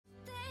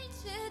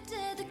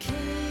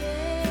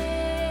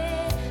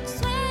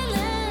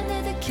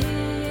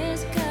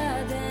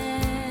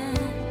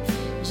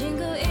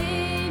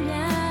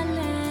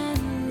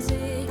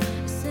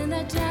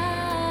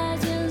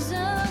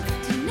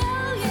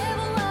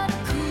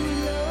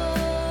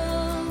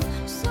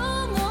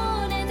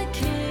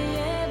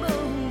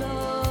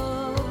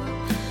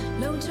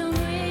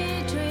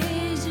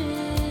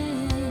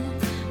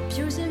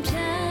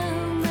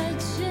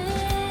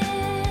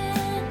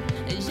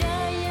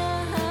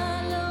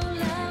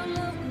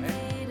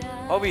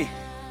Hobby.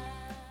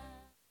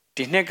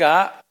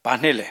 Dinega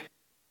banile.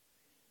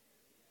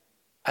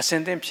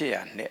 Ascending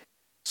Pia net.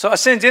 So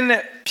ascending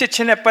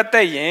pitching a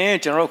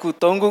patayan, General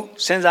Kutongu,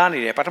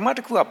 Senzani, but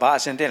Mataku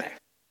bas and dinner.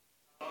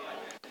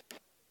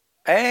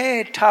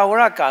 Eh,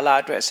 Tower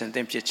Gala dress and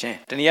then pitching.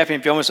 Then you have been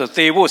promised of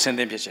they will send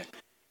them pitching.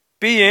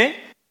 Being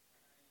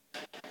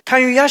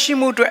can you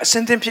Yashimu dress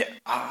and then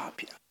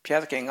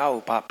Pia King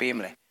out, Pap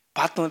Bimley,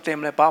 Paton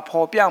Temle, Pap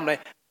Hopiamle.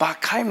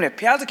 Bakimle,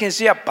 Piazza can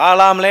see a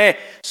balamle,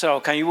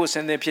 so can you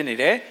send them pinny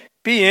there?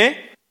 Being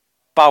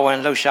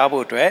Bowen low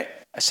shabu dre,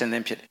 a send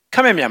them pit.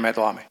 Come in,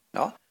 Yamadome,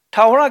 no?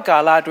 Tower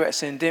Gala dress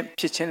send them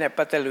pitching a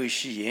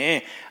patalushi,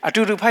 a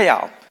to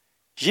payal.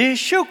 Ye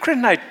should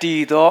crenite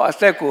dido, a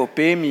thego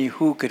pay me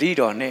who could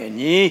on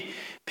ye,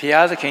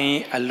 Piazza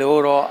can a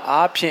loro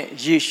apien,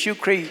 ye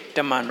should create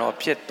the man or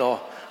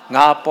pieto,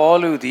 nga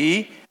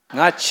poludi,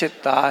 nga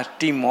chita,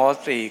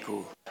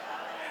 timothego.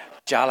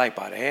 Jalai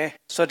pare.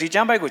 So the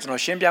jump goes no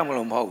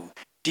Shimbiamolo.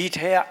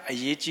 Detail a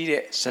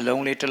ye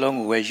salon later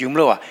long where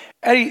Jumloa.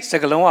 Eri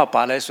Sagaloma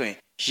Palace,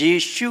 ye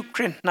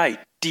shukrin night,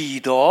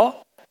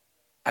 dido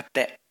at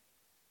that.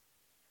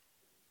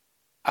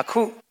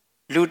 Aku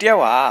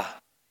Ludiawa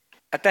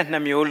at that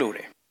Namio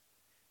Lure.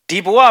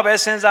 Diboa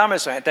Bessens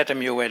Amazon at that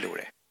Namio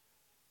Lure.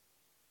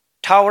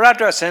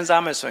 Tauratra sends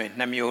Amazon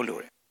Namio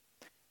Lure.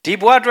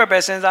 Diboa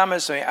Bessens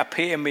Amazon a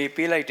pay and may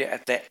be like the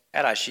at that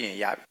Arashi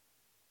and Yab.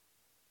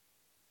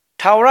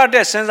 Tower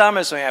de Saint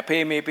Amazon, I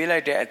pay me be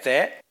like that at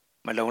that,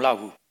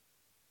 Malolagu.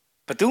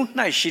 But don't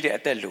night she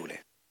at that lule.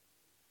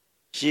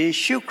 Ye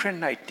shukran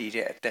night did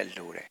at that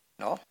lule.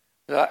 No?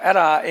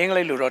 Era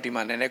English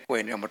Lurodiman and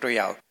Equine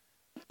Motoyao.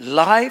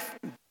 Life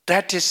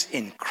that is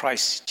in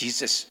Christ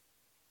Jesus.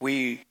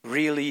 We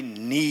really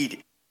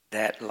need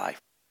that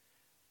life.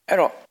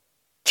 Ero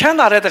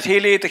Chana at the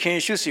Hilly, the King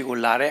Shusi will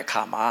lare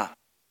kama.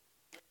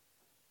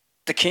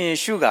 The King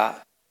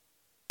Sugar.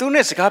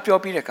 Tunes Capio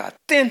Pileca,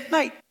 10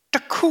 night.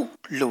 Taku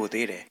lo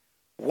de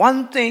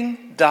one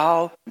thing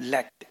thou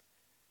lacked.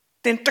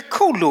 Then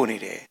taku lo ni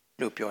de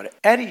lo pure.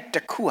 Eri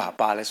takua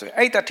palace.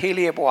 Aita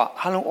teleboa,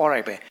 halon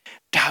orabe.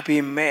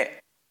 Dabi me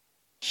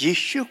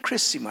Yeshu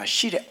Christima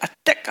shide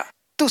ateka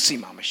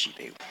tusima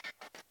mashide.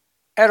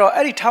 Ero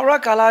eri Taura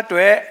Gala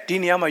dwe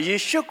diniama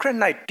Yeshu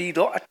Christ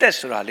dido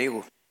atesura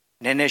lego.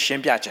 Nene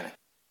shempiachan.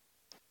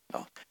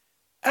 No.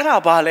 Era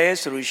bale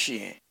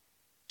solution.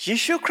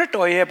 Yeshu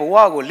Christoye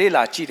boago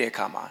lila chide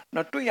kama.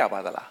 No tuya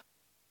badala.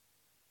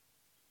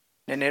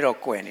 Nero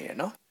Queni,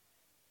 no?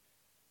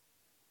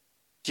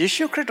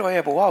 Jishu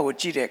Critoya Boa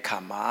Jide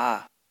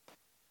Kama.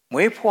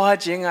 Mwepoa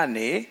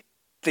Jingane,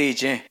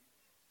 Thejin.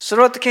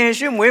 Sorot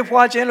Kenshu,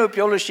 Mwepoa General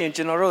Pioloshin,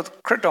 General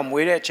Critom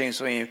Wede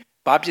Chainsaw,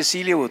 Babi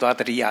Sili without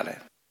the Riale.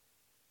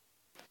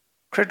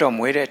 Critom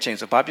Wede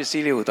Chainsaw, Babi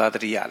Sili without the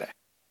Riale.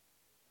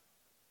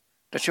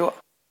 The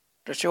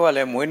show I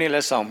am winning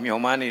less song, your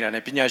money and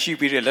a pinashi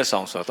period less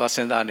song, so that's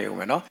in that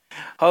name, no?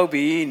 How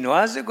be no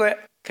as a good.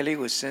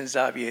 Caligo sends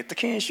up yet the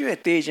king shoot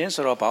at agents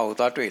or about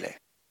that really.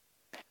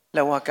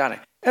 La Wakane.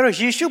 Ero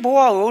Yishu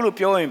Boa will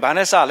pure in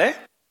Banesale?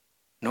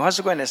 No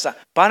as when it's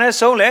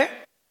Banesole?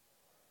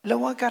 La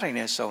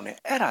Wakarine Sone.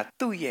 Era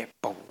 2 year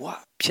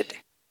Boa Pit.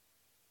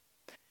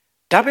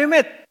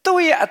 Tabimet 2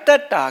 year at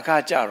that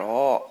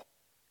Takajaro.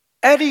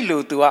 Eddie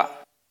Lutua.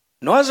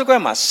 No as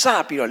when my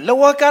sapio, La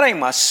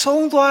Wakarima,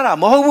 Sondwara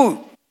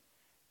Mohu.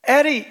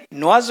 Eddie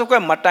no as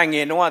when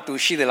Matangi no to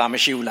Shidela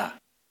Mashula.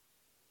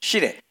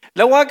 Shide.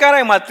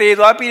 Lawakara Mate,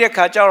 the Apia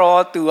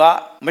Kacharo to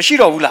a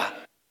Mashirula.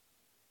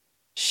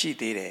 She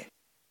did it.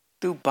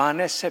 To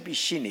Banes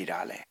Sabishini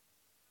Dale.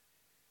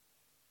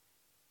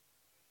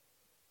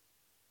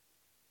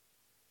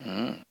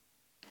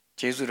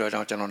 Jesus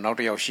don't know not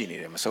your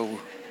shini them, so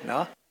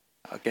no?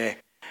 Okay.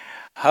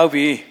 How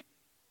be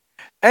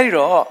Eddie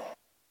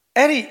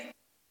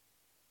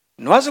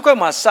Noazuka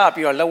Masapi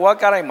or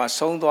Lawakara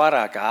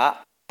Masondwaraga,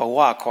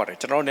 Bawa Cottage,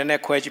 General Nene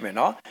Quajiman,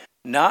 no?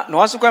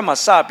 No as well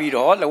Masabi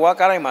or the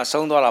Wakarima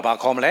Sondora about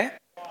Comle.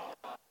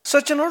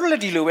 Such an orderly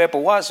Dilue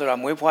was or a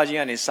Mwepaji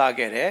and his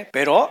Sagere,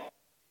 pero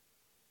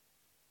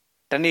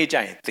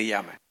Tanija, the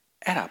Yaman,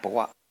 Era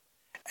Boa.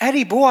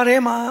 Eri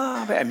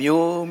Boarema, a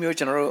Mu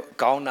General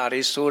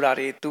Gaunari,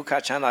 Surari, Duka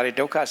Chanari,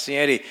 Doka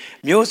Sieri,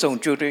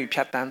 Muson Judy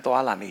Piatan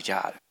Toala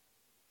Nija.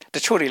 The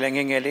Churi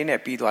Langing Elena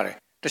Pidore,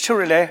 the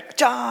Churile,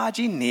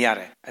 Jaji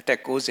Niare, at the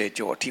Gose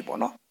Jo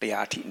Tibono, the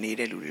arti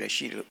needed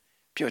Shilu,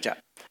 Pioja,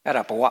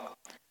 Era Boa.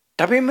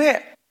 Tabi me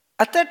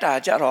at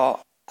that jaro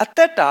at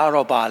that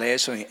robale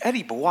so in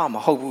Eddie Boam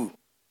Hobu.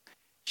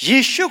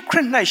 Ye shook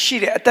Christ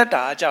shit at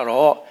that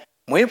jaro,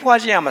 မွေးဖွား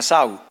ခြင်းကမစ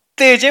ဘူး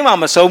တည်ခြင်းမှ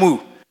မဆုံးဘူး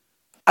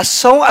အ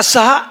ဆုံးအစ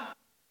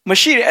မ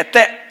ရှိတဲ့အသ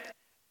က်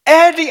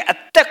အဲ့ဒီအ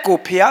သက်ကို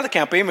ဖျားသခ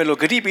င်ပေးမယ်လို့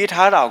ဂရိပေး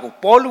ထားတာကို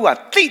ပေါလုက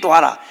သိ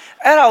သွားတာ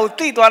အဲ့ဒါကို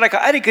သိသွားတဲ့အခါ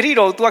အဲ့ဒီဂရိ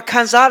တော်ကို तू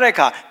ခံစားတဲ့အ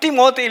ခါတိ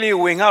မောသေလေး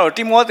ဝင်ငါတော့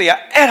တိမောသေက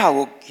အဲ့ဒါ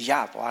ကိုရ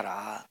သွားတာ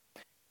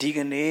ဒီက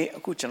နေ့အ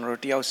ခုကျွန်တော်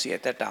တို့တယောက်စီအ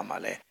သက်တာမှာ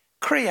လဲ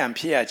ခရိယန်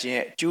ဖြစ်ရခြင်း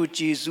ရဲ့အကျိုး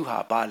ကျေးဇူးဟာ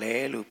ဘာလဲ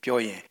လို့ပြော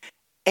ရင်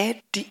အဲ့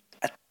ဒီ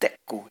အသက်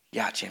ကိုရ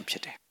ခြင်းဖြ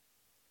စ်တယ်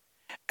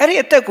အဲ့ဒီ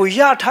အသက်ကို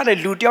ရထားတဲ့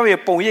လူတယောက်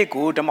ရဲ့ပုံရိပ်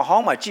ကိုဓမ္မဟော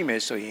င်းမှာကြည့်မ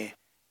ယ်ဆိုရင်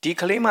ဒီ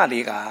ကလေးမ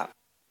လေးက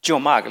ဂျွ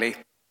န်မကလေး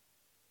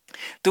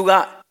သူကဣ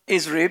သရေ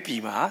လပြ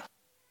ည်မှာ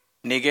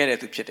နေခဲ့တဲ့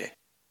သူဖြစ်တယ်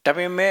ဒါ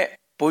ပေမဲ့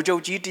ဗိုလ်ချု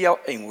ပ်ကြီးတယောက်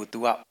အိမ်ကိုသူ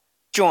က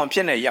ဂျွန်ဖြ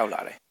စ်နေရောက်လာ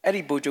တယ်အဲ့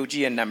ဒီဗိုလ်ချုပ်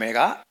ကြီးရဲ့နာမည်က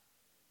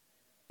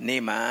နေ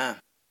မန်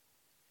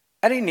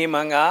အဲ့ဒီနေမ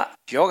န်က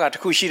ယောဂတ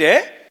စ်ခုရှိတယ်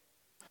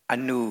အ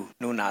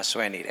နုနာ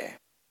ဆွဲနေတယ်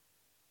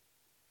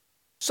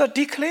ဆိုတော့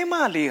ဒီကလေးမ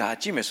လေးက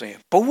ကြည့်မယ်ဆိုရင်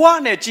ဘဝ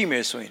နဲ့ကြည့်မ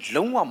ယ်ဆိုရင်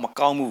လုံးဝမ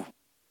ကောင်းဘူး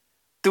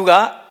သူက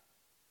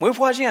မွေး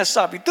ဖွားခြင်းကစ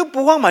ပြီးသူဘ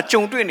ဝမှာ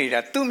ကြုံတွေ့နေတာ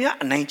သူများ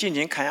အနိုင်ကျင့်ခြ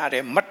င်းခံရတ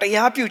ယ်မတ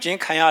ရားပြုခြင်း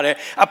ခံရတယ်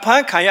အဖ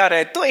မ်းခံရတ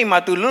ယ်သူ့အိမ်မှာ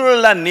သူလွတ်လွ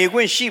တ်လပ်နေခွ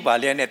င့်ရှိပါ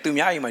လေနဲ့သူ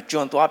များအိမ်မှာ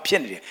ကြွံသွားဖြ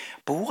စ်နေတယ်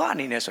ဘဝအ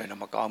နေနဲ့ဆိုရင်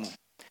တော့မကောင်းဘူး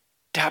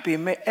ဒါပေ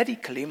မဲ့အဲ့ဒီ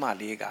ကလေးမ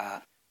လေးက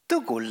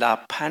သူ့ကိုလာ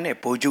ဖမ်းတဲ့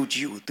ဗိုလ်ချုပ်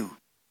ကြီးကိုသူ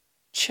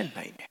ချစ်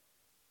နိုင်တယ်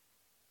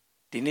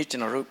ဒီနေ့ကျွ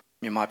န်တော်တို့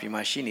မြန်မာပြည်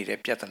မှာရှိနေတဲ့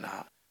ပြဿနာ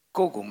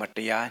ကိုယ့်ကိုမတ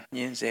ရား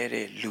ညှင်းဆဲ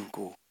တဲ့လူ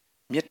ကို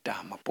မေတ္တာ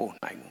မပို့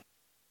နိုင်ဘူး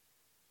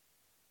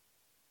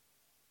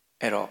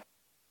အဲ့တော့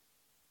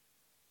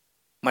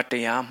မတ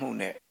ရားမှု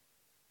နဲ့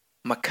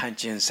မခံ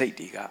ကျင်စိတ်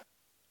တွေက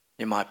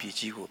မြန်မာပြည်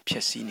ကြီးကိုဖျ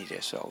က်ဆီးနေတ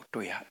ယ်ဆိုတော့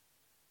တွေ့ရတယ်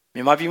မြ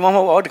န်မာပြည်မှာမ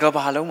ဟုတ်ဘူးတက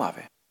ဘာလုံးမှာ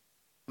ပဲ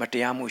မတ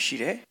ရားမှုရှိ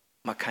တယ်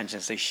မခံကျ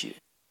င်စိတ်ရှိတယ်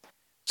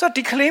ဆိုတော့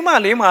ဒီကလေးမ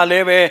လေးမှာလ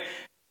ည်းပဲ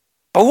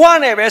ဘဝ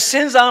နဲ့ပဲစ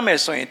ဉ်းစားမယ်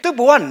ဆိုရင်သူ့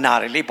ဘဝနာ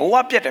တယ်လေဘဝ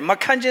ပြတ်တယ်မ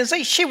ခံကျင်စိ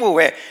တ်ရှိဖို့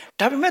ပဲ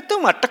ဒါပေမဲ့သူ့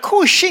မှာတစ်ခု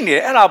ရှိနေတ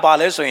ယ်အဲ့ဒါဘာ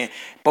လဲဆိုရင်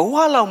ဘဝ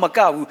လောက်မက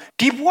ဘူး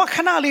ဒီဘဝခ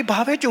ဏလေးဘာ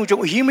ပဲကြုံ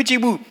အရေးမ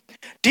ကြီးဘူး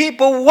ဒီ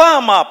ဘဝ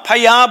မှာဖ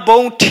ယား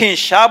ဘုံထင်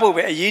ရှားဖို့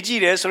ပဲအရေး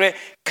ကြီးတယ်ဆိုတော့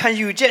ခံ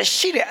ယူချက်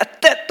ရှိတဲ့အ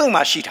သက်သူ့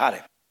မှာရှိထားတ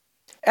ယ်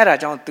အဲ့ဒါ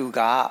ကြောင့်သူက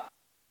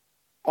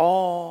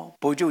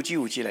ဗိုလ်ချုပ်ကြီး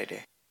ကိုကြည့်လိုက်တ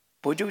ယ်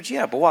ဗိုလ်ချုပ်ကြီး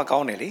ကဘဝကော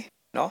င်းတယ်လေ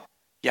နော်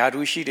ယာ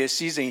ရုရှိတယ်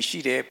စီးစိမ်ရှိ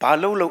တယ်ဘာ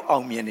လို့အော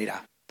င်မြင်နေတာ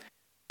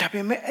ဒါ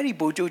ပေမဲ့အဲ့ဒီ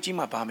ဗိုလ်ချုပ်ကြီး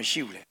မှာဘာမ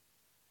ရှိဘူးလေ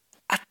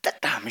အသက်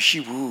တာမရှိ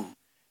ဘူး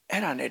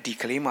အဲ့ဒါနဲ့ဒီ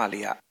ကလေးမ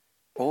လေးက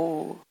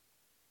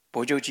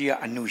ဗိုလ်ချုပ်ကြီးက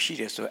အနုရှိ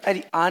တယ်ဆိုတော့အဲ့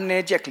ဒီအားန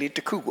ည်းချက်ကလေးတ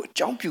စ်ခုကိုအ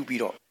ကြောင်းပြု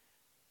ပြီးတော့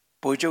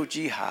ဗိုလ်ချုပ်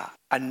ကြီးဟာ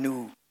အနု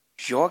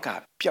ယောဂ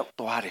ပျောက်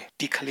သွားတယ်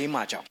ဒီကလေးမ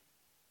ကြောင့်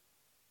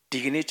ဒီ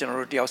ကနေ့ကျွန်တော်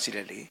တို့တယောက်စီ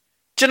လေ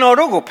ကျွန်တော်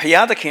တို့ကိုဖ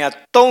ယားသခင်က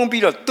တုံး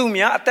ပြီးတော့သူ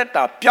များအသက်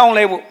တာပြောင်း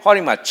လဲဖို့ဟော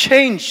ဒီမှာ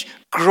change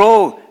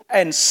grow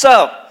and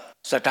serve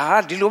ဆိုတာ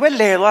ဒီလိုပဲ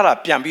လဲသွားတာ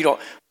ပြန်ပြီးတော့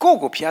ကိုယ့်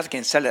ကိုဖျားသခ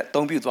င်ဆက်လက်အ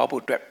သုံးပြုသွား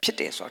ဖို့အတွက်ဖြစ်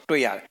တယ်ဆိုတာ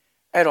တွေ့ရတယ်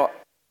အဲ့တော့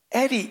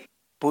အဲ့ဒီ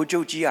ဘိုးချု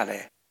ပ်ကြီးကလ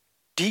ည်း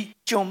ဒီ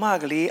ကြုံမ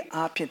ကလေး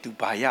အားဖြင့်သူ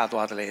ဘာရ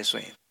သွားတယ်လဲ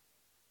ဆိုရင်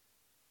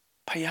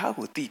ဖယား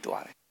ကိုတည်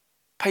သွားတယ်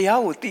ဖ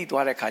ယားကိုတည်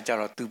သွားတဲ့ခါကျ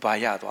တော့သူဘာ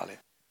ရသွားလဲ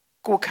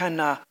ကိုခန္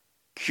ဓာ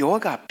ယော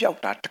ဂပျောက်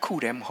တာတခု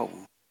တည်းမဟုတ်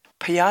ဘူး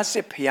ဖယားစ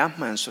စ်ဖယား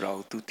မှန်ဆိုတာ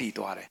ကိုသူတည်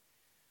သွားတယ်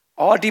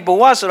ဒီဘ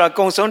ဝဆိုတာ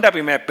ကုံဆုံးတတ်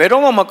ပြီမဲ့ဘယ်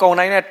တော့မှမကုံ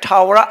နိုင်တဲ့ထာ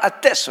ဝရအ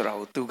သက်ဆိုတာ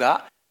ကိုသူက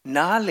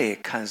နားလေ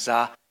ခံ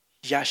စား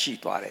ရရှိ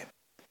သွားတယ်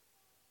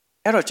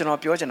အဲ့တော့ကျွန်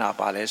တော်ပြောချင်တာ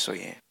ပါလဲဆို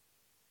ရင်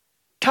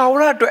ထာဝ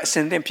ရအတွက်အစ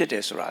ဉ်သင့်ဖြစ်တ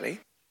ယ်ဆိုတာလေ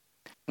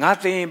ငါ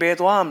သိရင်ဘယ်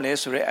သွားမလဲ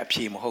ဆိုတဲ့အ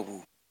ဖြေမဟုတ်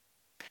ဘူး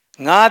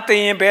ငါသိ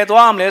ရင်ဘယ်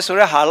သွားမလဲဆို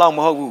တဲ့ဟာလောက်မ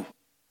ဟုတ်ဘူး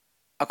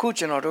အခု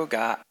ကျွန်တော်တို့က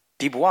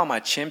ဒီဘဝမှာ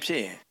ချင်းဖြစ်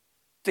ရင်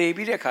သိ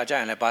ပြီးတဲ့ခါကျ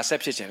ရင်လည်းဘာဆက်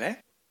ဖြစ်ခြင်းလဲ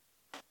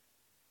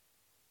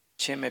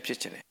ချင်းပဲဖြစ်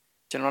ခြင်းလေ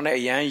ကျွန်တော်နဲ့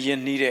အရန်ယဉ်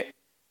နှီးတဲ့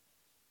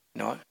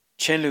နော်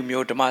ချင်းလူ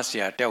မျိုးဓမ္မဆ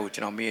ရာတက်ကိုကျွ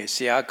န်တော်မေးဆ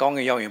ရာကောင်းက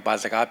င်ရောက်ရင်ဘာ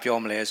စကားပြော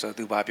မလဲဆို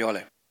သူဘာပြော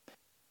လဲ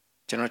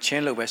ကျွန်တော်ချ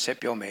င်းလို့ပဲဆက်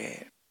ပြောမယ်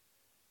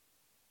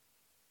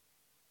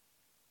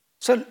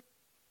ဆို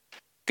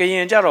ကရ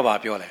င်ကြတော့ဘာ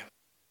ပြောလဲ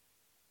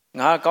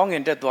ငါကောင်းက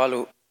င်တက်သွား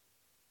လို့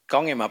ကော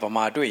င်းကင်မှာဗ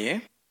မာတွေ့ရင်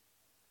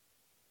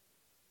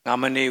ငါ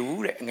မနေ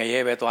ဘူးတဲ့ငရဲ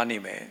ပဲသွားနေ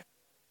မယ်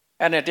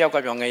အဲ့နဲ့တယောက်က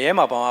ပြောငရဲ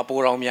မှာဗမာပို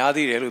တော်များ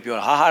သေးတယ်လို့ပြော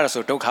တာဟာအဲ့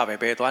ဆိုဒုက္ခ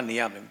ပဲသွားနေ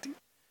ရမယ်မသိ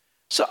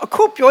ဆိုအ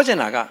ခုပြောချင်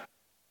တာက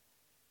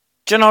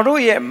ကျွန်တော်တို့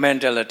ရဲ့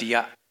mentality က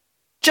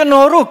ကျွန်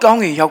တော်တို့ကောင်း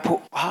ကင်ရောက်ဖို့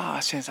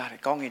စဉ်းစားတယ်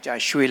ကောင်းကင်ကြာ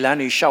ရွှေလန်း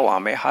တွေရှောက်ရ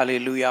မယ်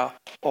hallelujah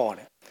တ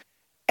ယ်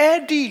အဲ့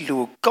ဒီ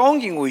လိုကောင်း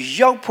ကင်ကို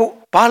ရောက်ဖို့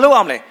ဘာလုပ်ရ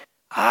မလဲ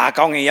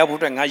ကောင်းကင်ရောက်ဖို့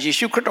အတွက်ငါယေ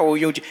ရှုခရစ်တော်ကို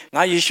ယုံကြည်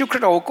ငါယေရှုခရ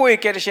စ်တော်ကိုကိုယ့်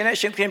ရဲ့ကယ်တင်ရှင်နဲ့အ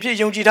ရှင်သခင်ဖြစ်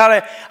ယုံကြည်ထားတ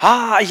ယ်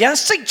အရန်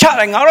စိတ်ချ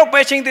တယ်ငါတို့ပဲ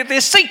ချင်းသေး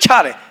သေးစိတ်ချ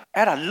တယ်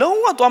အဲ့ဒါလုံး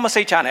ဝသွားမ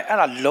စိတ်ချနဲ့အဲ့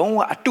ဒါလုံးဝ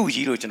အတု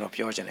ကြီးလို့ကျွန်တော်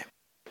ပြောချင်တယ်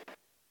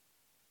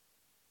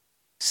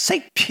စိ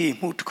တ်ဖြေ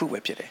မှုတစ်ခုပဲ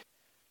ဖြစ်တယ်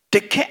တ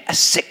ကယ်အ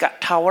စစ်က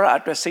ထာဝရ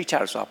အတွက်စိတ်ချ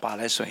ရဆိုတာပါ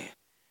လဲဆိုရင်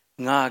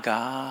ငါက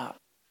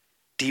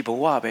ဒီဘ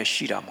ဝပဲ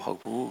ရှိတာမဟုတ်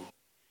ဘူး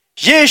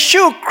ယေ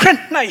ရှုခရစ်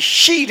၌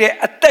ရှိတဲ့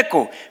အသက်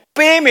ကို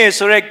ပေးမယ်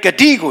ဆိုတဲ့ဂ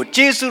တိကို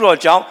ယေရှုတော်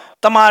ကြောင့်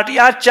တမန်တ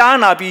ရားကြား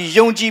နာပြီး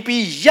ယုံကြည်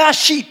ပြီးရ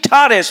ရှိ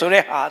ထားတယ်ဆို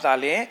တဲ့ဟာသာ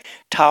လေ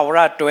ထာဝရ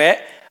အတွက်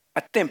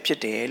အသင့်ဖြစ်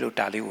တယ်လို့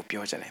ဒါလေးကို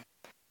ပြောချင်တယ်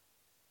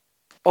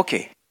။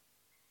 Okay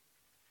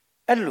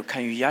အဲ့လိုခံ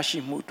ယူရရှိ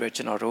မှုအတွက်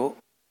ကျွန်တော်တို့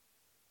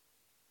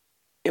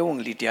ဧဝံ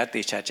ဂေလိတရား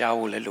သေချာကြား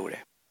ဖို့လည်းလိုတ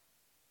ယ်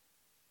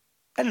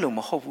အဲ့လိုမ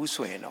ဟုတ်ဘူး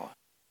ဆိုရင်တော့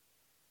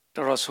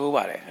တော်တော်ဆိုး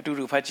ပါတယ်အတူ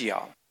တူဖတ်ကြည့်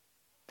အောင်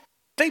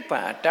တိပ္ပံ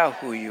အတ္တ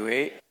ဟူ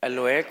၍အ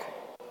လွဲ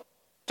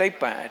တိပ္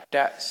ပံအတ္တ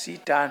စီ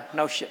တာ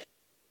နှောက်ရှက်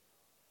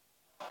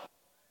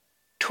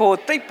ထို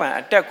တိပ္ပံ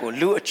အတ္တကို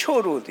လူအ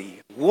ချို့တို့သည်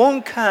ဝန်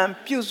ခံ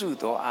ပြုစု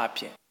သောအ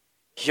ဖြစ်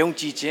ယုံ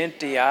ကြည်ခြင်း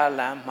တရား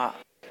လမ်းမှ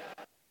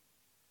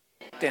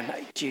တဲ့၌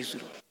ကျေး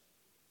ဇူးတော်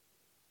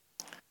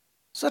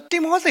ဆိုတိ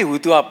မောသေဝ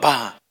သူကဘာ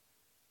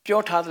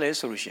ပြောထားတယ်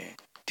ဆိုလို့ရှိရင်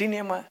ဒီ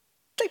နေ့မှာ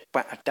တိပ္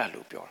ပံအတ္တ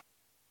လို့ပြောတာ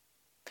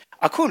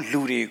အခု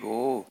လူတွေ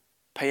ကို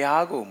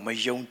ဖျားကိုမ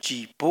ယုံကြ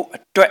ည်ဖို့အ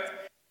တွက်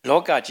လော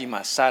ကကြီး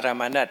မှာစာရ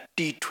မဏတ်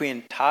တီထွင်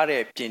ထား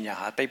တဲ့ပညာ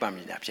ဟာတိပ္ပံပ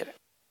ညာဖြစ်တယ်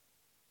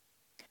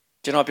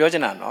ကျွန်တော်ပြောချ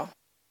င်တာနော်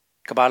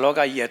ကမ္ဘာလောက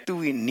ကြီးကသူ့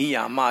ရဲ့နိ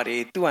ယာမတွေ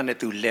သူ့ဟာနဲ့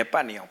သူလဲပ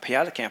တ်နေအောင်ဘု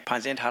ရားသခင်ဖ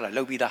န်ဆင်းထားတာ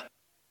လုပ်ပြီးသား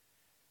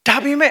ဒါ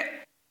ပေမဲ့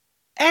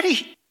အဲ့ဒီ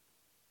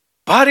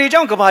ဘာတွေ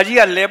ကြောင့်ကမ္ဘာကြီး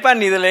ကလဲပတ်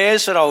နေတယ်လဲ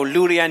ဆိုတော့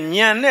လူတွေက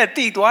ညံနဲ့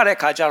တိသွားတဲ့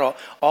ခါကျတော့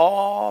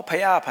ဘု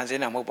ရားဖန်ဆ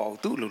င်းတာမဟုတ်ပါ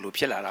ဘူးသူ့လို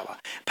ဖြစ်လာတာပါ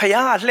ဘု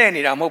ရားကလှည့်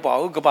နေတာမဟုတ်ပါ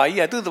ဘူးကမ္ဘာကြီး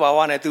ကသူ့သဘာဝ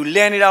နဲ့သူ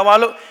လဲနေတာပါ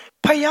လို့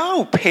ဘုရား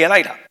ကိုဖယ်လို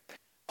က်တာ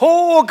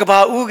ဟိုးကမ္ဘာ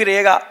ဦးက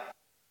လေးက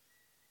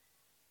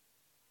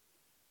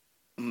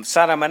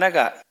စာရမဏတ်က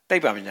တိ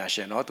ပ္ပံပညာရှ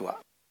င်နော်သူက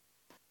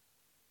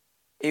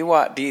အေးဝ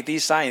ဒီအ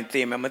သီးဆိုင်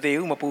သိမယ်မသိ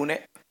ဘူးမပူနဲ့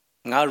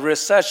ငါ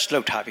research လု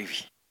ပ်ထားပြီးပြီ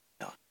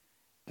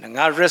နော်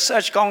ငါ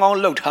research ကောင်းကောင်း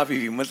လုပ်ထားပြီး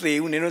ပြီမသိ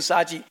ဘူးနင်တို့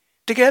စားကြည့်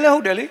တကယ်လည်းဟု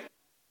တ်တယ်လေ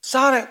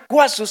စားတယ်ကို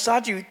ကဆို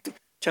စားကြည့်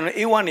ကျွန်တော်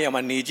အေးဝနေရာ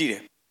မှာနေကြည့်တ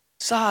ယ်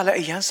စားလည်း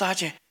အရန်စား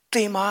ခြင်း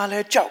သိမာလ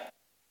ည်းကြောက်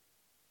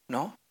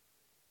နော်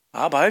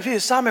ဘာဖြစ်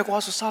စားမယ်ကွာ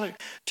ဆိုစားလိုက်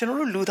ကျွန်တော်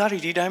တို့လူသားတွေ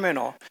ဒီတိုင်းပဲ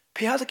နော်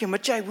ဖះသခင်မ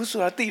ကြိုက်ဘူးဆို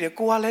တာသိတယ်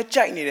ကိုကလည်း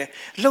ကြိုက်နေတယ်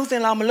လှုပ်တ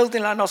င်လားမလှုပ်တ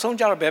င်လားနောက်ဆုံး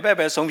ကြတော့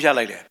ဘဲဆုံးဖြတ်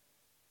လိုက်တယ်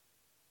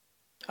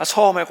အ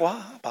ဆောမယ်ကွာ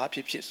ဘာဖြ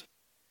စ်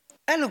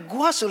အဲ့လို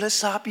ကွာဆိုလဲ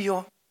စားပြီး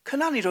ရောခ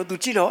ဏနေတော့သူ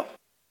ကြည့်တော့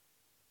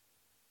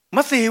မ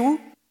သေးဘူး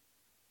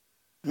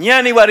ညံ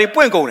နေပါလေ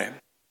ပွင့်ကုန်တယ်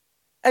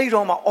အဲ့ဒီ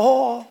တော့မှ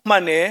မှ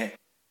န်တယ်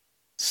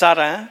စာ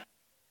ရန်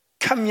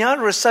ခမညာ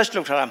research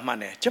လုပ်ထားတာမှန်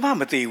တယ်ကျွန်မ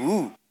မသေး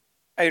ဘူး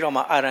အဲ့ဒီတော့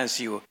မှ RNC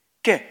ကို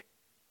ကဲ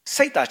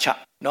စိတ်သာချ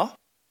နော်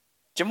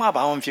ကျမ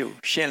ဘာမှမဖြစ်ဘူး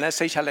ရှင်လည်း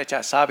စိတ်ချလက်ချ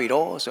စားပြီ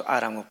တော့ဆိုအာ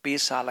ရန်ကိုပေး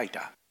စားလိုက်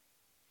တာ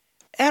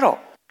အဲ့တော့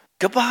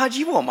ကဘာ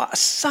ကြီးပေါ်မှာအ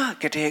စ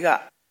ကတည်းက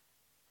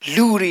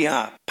လူတွေဟာ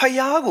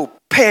ဖျားကို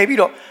ဖယ်ပြီး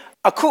တော့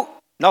အခု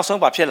နောက်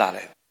ဆုံးဘာဖြစ်လာ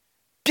လဲ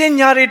ပ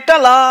ညာတွေတ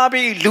က်လာ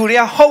ပြီးလူတွေ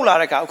ကဟုတ်လာ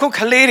တဲ့အခါအခုခ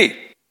လေးတွေ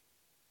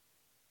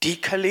ဒီ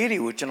ခလေးတွေ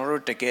ကိုကျွန်တော်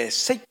တို့တကယ်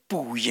စိတ်ပူ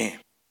ရင်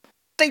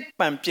တိပ္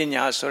ပံပ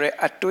ညာဆိုတဲ့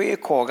အတွေးအ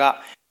ခေါ်က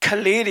ခ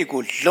လေးတွေ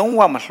ကိုလုံး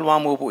ဝမလွှ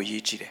မ်းမိုးဖို့အ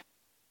ရေးကြီးတယ်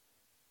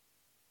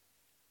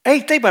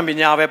အဲ့တိပ္ပံပ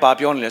ညာပဲဘာ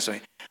ပြောနေလဲဆိုရ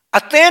င်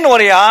အသင်းတော်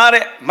တွေဟာ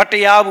တဲ့မတ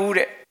ရားဘူး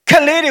တဲ့ခ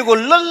လေးတွေကို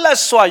လွတ်လပ်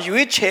စွာ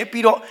ရွေးချယ်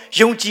ပြီးတော့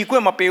ယုံကြည်ခွ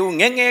င့်မပေးဘူး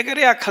ငယ်ငယ်က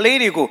လေးကခလေး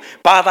တွေကို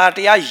ဘာသာတ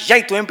ရားရို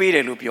က်သွင်းပေးတ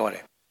ယ်လို့ပြောတ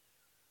ယ်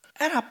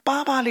အဲ့ဒါ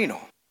ပါလေး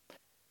နော်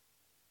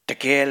တ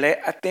ကယ်လဲ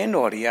အသင်း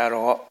တော်တွေက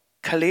တော့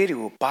ခလေးတွေ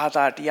ကိုဘာ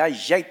သာတရား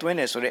ရိုက်သွင်း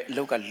တယ်ဆိုတဲ့အ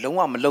လုပ်ကလုံး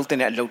ဝမလုပ်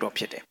တဲ့အလုပ်တော့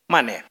ဖြစ်တယ်မှ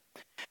န်တယ်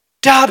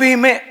ဒါပေ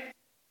မဲ့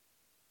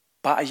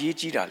ဘာအရေး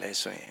ကြီးတာလဲ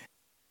ဆိုရင်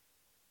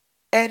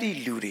အဲ့ဒီ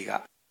လူတွေက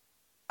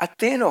အ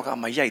သင်းတော်က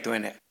မရိုက်သွ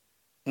င်းနဲ့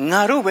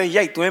ငါတို့ပဲ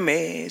ရိုက်သွင်းမ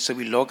ယ်ဆို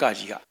ပြီးလောက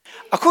ကြီးက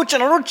အခုကျွန်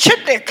တော်တို့ချစ်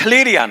တဲ့က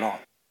လေးတွေอ่ะနော်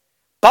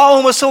ဘာအော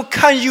င်မဆို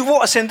ခံယူ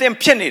ဖို့အစဉ်သင့်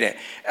ဖြစ်နေတယ်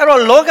အဲ့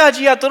တော့လောက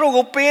ကြီးကသူတို့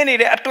ကိုပေးနေ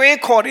တဲ့အတွေး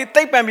ခေါ်တွေ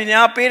တိပ္ပံပညာ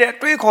ပေးတဲ့အ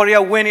တွေးခေါ်တွေ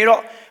ကဝင်နေ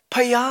တော့ဖ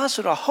ယား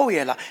ဆိုတော့ဟုတ်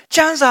ရဲ့လားကျ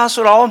မ်းစာ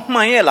ဆိုတော့မှ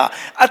န်ရဲ့လား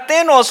အသ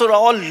င်းတော်ဆို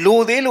တော့လို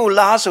သေးလို့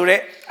လားဆိုတဲ့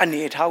အနေ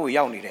အထားကို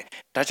ရောက်နေတယ်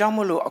ဒါကြောင့်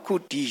မို့လို့အခု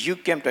ဒီ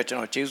youth camp အတွက်ကျွန်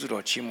တော်ကျေးဇူး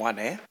တော်ချီးမွမ်း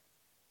တယ်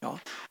နော်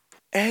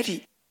အဲ့ဒီ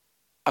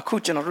အခု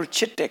ကျွန်တော်တို့ချ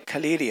စ်တဲ့က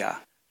လေးတွေဟာ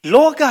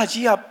လောက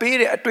ကြီးကပေး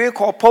တဲ့အတွေး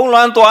ခေါ်ဖုံးလွှ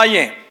မ်းသွားရ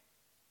င်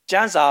ကျ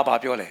မ်းစာဘာ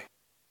ပြောလဲ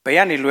ဘယ်က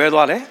နေလွဲ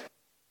သွားလဲ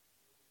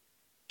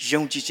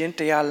ယုံကြည်ခြင်းတ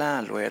ရားလ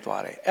မ်းလွဲ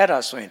သွားတယ်အဲ့ဒါ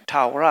ဆိုရင်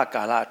ထာဝရ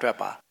ကာလအတွက်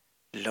ပါ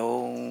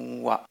လုံး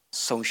ဝ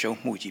ဆုံးရှုံး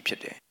မှုကြီးဖြစ်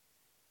တယ်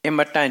အင်မ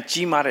တန်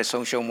ကြီးမားတဲ့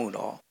ဆုံးရှုံးမှု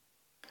တော့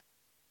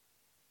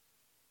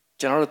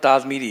ကျွန်တော်တို့သား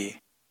သမီးတွေ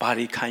ဘာ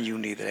တွေခံယူ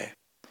နေတယ်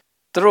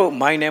သူတို့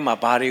မိုင်းထဲမှာ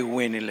ဘာတွေဝ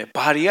င်နေလဲ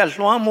ဘာတွေက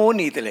လွှမ်းမိုး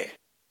နေတယ်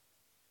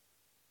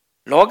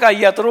လောက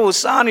ကြီးကသူတို့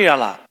စားနေတာ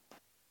လား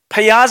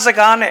ဖျားစ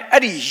ကားနဲ့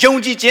အဲ့ဒီယုံ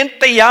ကြည်ခြင်း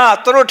တရား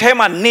သူတို့ထဲ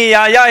မှာနေရ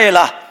ရဲ့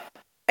လား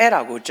အဲ့ဒါ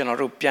ကိုကျွန်တော်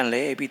တို့ပြန်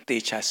လဲပြီးသေ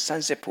ချာစ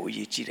မ်းစစ်ဖို့အ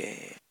ရေးကြီးတယ်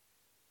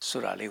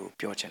ဆိုတာလေးကို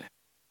ပြောချင်တယ်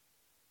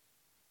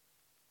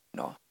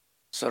နော်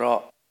ဆို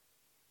တော့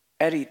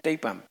အဲ့ဒီတိ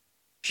ပ္ပံ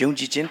ယုံ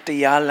ကြည်ခြင်းတ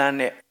ရားလမ်း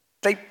နဲ့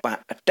တိပ္ပံ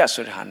အတတ်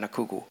ဆိုတာဟာနှစ်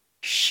ခုကို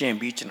ရှင်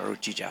ပြီးကျွန်တော်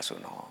တို့ကြည့်ကြဆို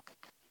တော့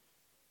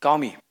ကော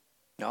င်းပြီ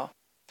နော်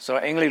ဆို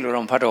တော့အင်္ဂလိပ်လို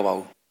တော့မဖတ်တော့ပါ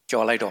ဘူး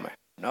ကြော်လိုက်တော့မယ်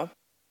နော်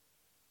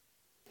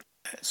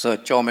ဆို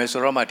ကြော်မယ်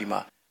ဆိုတော့မှဒီ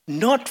မှာ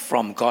not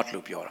from God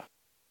လို့ပြောတာ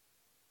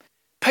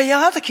ဖ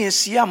ယားသခင်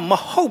စီကမ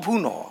ဟုတ်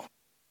ဘူးနော်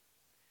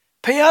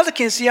ဖယားသခ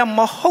င်စီကမ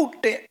ဟုတ်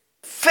တဲ့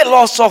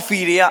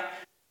philosophy တွေက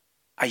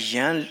အရ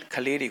န်က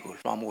လေးတွေကို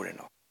လွှမ်းမိုးတယ်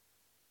နော်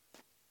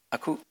အ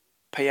ခု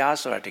ဖယား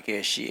ဆိုတာတက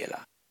ယ်ရှိရ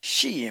လား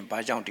ရှိရင်ဘာ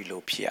ကြောင့်ဒီ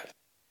လိုဖြစ်ရလဲ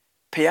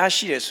ဖယား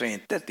ရှိတယ်ဆိုရင်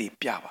တက်တည်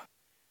ပြပါ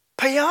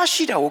ဖယား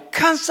ရှိတာကို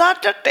ခံစား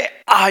တတ်တဲ့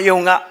အာယုံ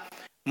က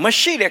မ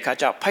ရှိတဲ့ခါ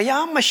ကျဖ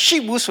ယားမရှိ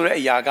ဘူးဆိုတဲ့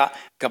အရာက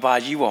ကဘာ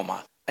ကြီးပေါ်မှာ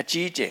အ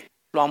ကြီးအကျယ်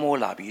လွှမ်းမိုး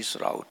လာပြီဆို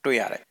တာကိုတွေ့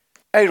ရတယ်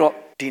အဲ့တော့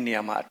ဒီနေ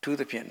ရာမှာအထူး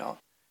သဖြင့်နော်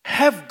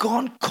have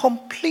gone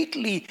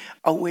completely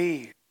away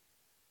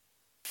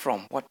from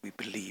what we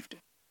believed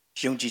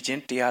ယုံကြည်ခြ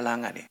င်းတရားလ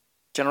မ်းကနေ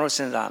ကျွန်တော်စ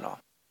ဉ်းစားတော့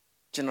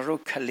ကျွန်တော်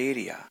တို့ခလေး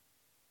တွေဟာ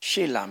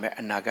ရှေ့လာမဲ့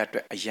အနာဂတ်အတွ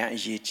က်အရန်အ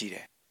ရေးကြီးတ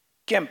ယ်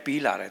ကန့်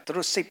ပြီးလာတယ်သူ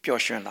တို့စိတ်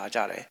ပျော်ရွှင်လာကြ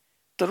တယ်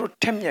သူတို့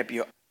ထက်မြက်ပြီး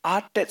တော့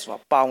အားတက်စွာ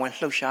ပါဝင်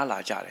လှုပ်ရှားလာ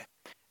ကြတယ်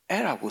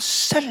အဲ့ဒါကို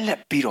ဆက်လ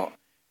က်ပြီးတော့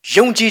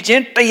ယုံကြည်ခြ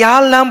င်းတ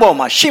ရားလမ်းပေါ်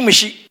မှာရှိမ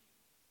ရှိ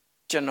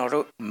ကျွန်တော်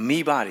တို့မိ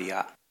ဘတွေက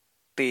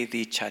တေး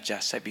သေးချာ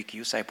ဆက်ပြီးကြ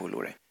ည့်ဆိုင်ဖို့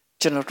လိုတယ်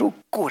ကျွန်တော်တို့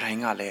ကိုယ်တိုင်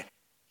ကလည်း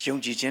ယုံ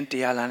ကြည်ခြင်းတ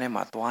ရားလမ်းထဲ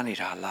မှာသွားနေ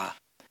တာလား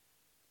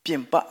ပြ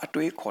င်ပအ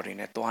တွေးခေါ်တွေ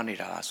နဲ့သွားနေ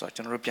တာလားဆိုတော့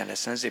ကျွန်တော်တို့ပြန်လဲ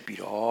စမ်းစစ်ပြီး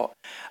တော့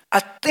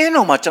အသင်း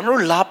တော်မှာကျွန်တော်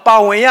တို့လာပါ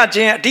ဝင်ရခြ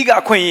င်းအဓိက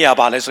အခွင့်အရေးရ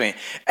ပါလဲဆိုရင်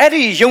အဲ့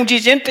ဒီယုံကြ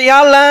ည်ခြင်းတ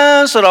ရားလ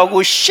မ်းဆိုတော့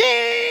ကိုရှ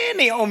င်း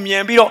နေအောင်မြ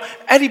င်ပြီးတော့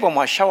အဲ့ဒီပုံ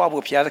မှာရှောက်ရ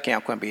ဖို့ဘုရားသခင်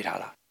အခွင့်ပေးထား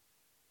လား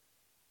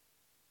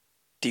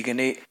ဒီက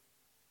နေ့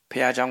ဖ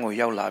ခင်เจ้าကို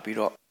ရောက်လာပြီး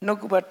တော့နှုတ်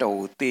ကပတ်တော်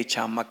ကိုသေ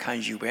ချာမခံ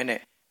ယူဘဲနဲ့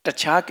တ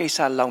ခြားကိစ္စ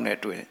လောက်နဲ့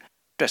တွေ့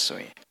ဆို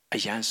ရင်အ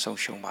ရန်ဆုံး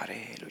ရှုံးပါတ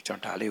ယ်လို့ကျွန်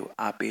တော်ဒါလေးကို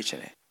အားပေးချင်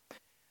တယ်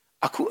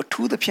အခုအ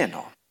ထူးသဖြင့်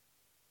တော့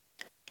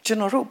ကျွန်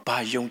တော်တို့ဘာ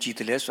ယုံကြည်တ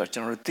ယ်လဲဆိုတော့ကျွ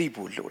န်တော်တို့သိ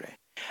ဖို့လိုတယ်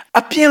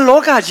အပြင်လော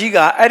ကကြီးက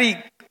အဲ့ဒီ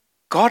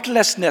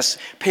godlessness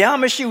ဖခင်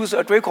မရှိဘူးဆို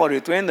အတွေးခေါ်တွေ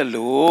တွင်းတယ်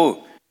လို့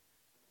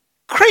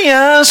ခရိယ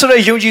န်ဆို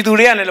တဲ့ယုံကြည်သူ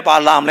တွေကလည်းဘာ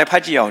လာမလဲဖ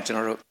တ်ကြည့်အောင်ကျွန်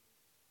တော်တို့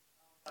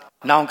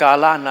နောင်ကာ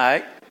လ၌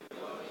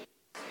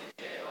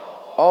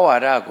ဩဝါ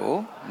ဒကို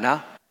နာ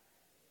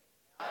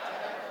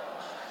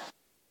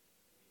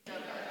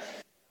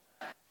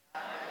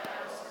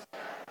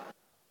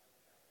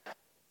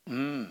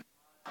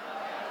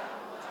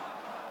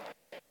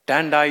တ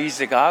န်တာဤစ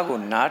ကားကို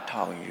နား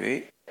ထောင်၍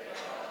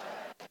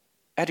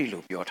အဲ့ဒီ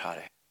လိုပြောထားတ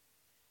ယ်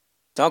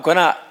ကျွန်တော်က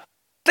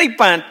တိတ်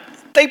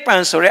ပ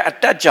န်ဆိုတဲ့အ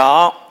တက်ကြော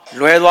င့်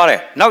လွဲသွားတ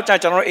ယ်နောက်ကျ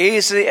ကျွန်တော်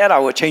အေးစေးအဲ့ဒါ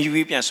ကိုအချိန်ယူ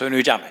ပြီးပြန်ဆွေး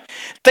နွေးကြမယ်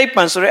တိတ်ပ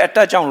န်ဆိုတဲ့အတ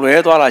က်ကြောင့်လွဲ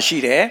သွားတာရှိ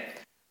တယ်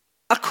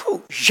အခု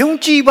ယုံ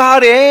ကြည်ပါ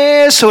တ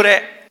ယ်ဆိုတဲ့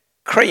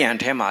ခရိယန်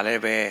ထဲမှာလ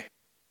ည်းပဲ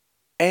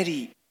အဲ့ဒီ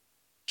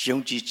ယုံ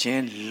ကြည်ခြ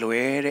င်း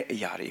လွဲတဲ့အ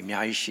ရာတွေအ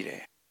များကြီးရှိတ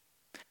ယ်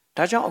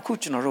ဒါကြောင့်အခု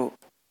ကျွန်တော်တို့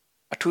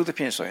အထူးသ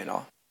ဖြင့်ဆိုရင်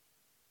တော့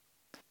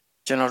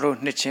ကျွန်တော်တို့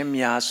နှစ်ချင်း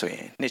များဆိုရ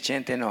င်နှစ်ချ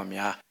င်းတင်းတော်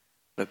များ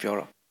လို့ပြော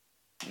တော့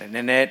န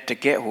ည်းနည်းတ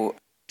ကယ်ဟို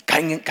ဂို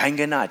င်း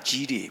ကနာ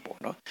ကြီးတွေပေါ့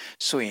နော်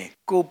ဆိုရင်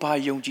ကိုဘာ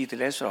ယုံကြည်တယ်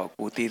လဲဆိုတော့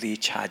ကိုသေးသေး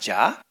ချာ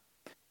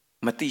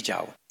မသိကြ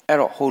ဘူးအဲ့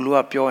တော့ဟိုလူက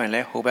ပြောရင်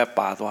လဲဟိုဘက်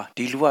ပါသွား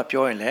ဒီလူက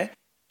ပြောရင်လဲ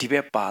ဒီဘ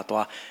က်ပါ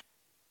သွား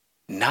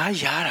နား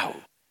ရတာကို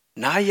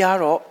နားရ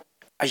တော့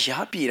အရာ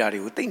ပြေတာတွေ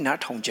ကိုသိနား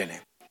ထောင်ကျင်တ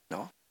ယ်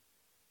နော်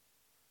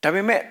ဒါ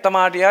ပေမဲ့တ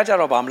မာတရားကြ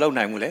တော့ဘာမလုပ်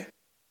နိုင်ဘူးလေ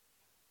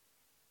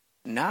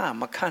နား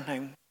မခံနို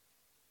င်ဘူး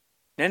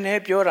နည်းန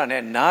ည်းပြောတာ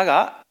နဲ့နားက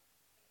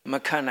မ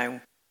ခံနိုင်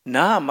ဘူး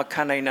နားမ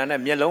ခံနိုင်တာနဲ့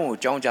မျက်လုံးကို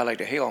ကြောင်းကြလိုက်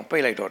တယ်ဟေးအောင်ပိ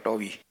တ်လိုက်တော့တော်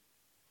ပြီ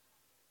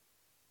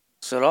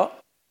ဆိုတော့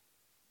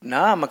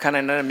နားမခံ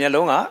နိုင်တဲ့မျက်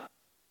လုံးက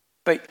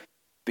ပိတ်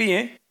ပြီးရ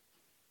င်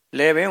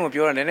လေဘင်းကို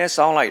ပြောတာနည်းနည်း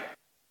စောင်းလိုက်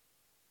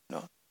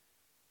နော်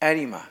အဲ့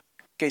ဒီမှာ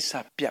ကိစ္စ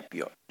ပြတ်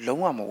ပြီးတော့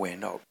လုံးဝမဝင်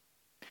တော့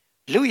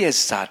လူရဲ့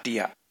ဇာတိ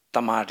ကတ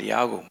မာတ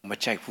ရားကိုမ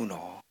ကြိုက်ဘူး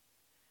နော်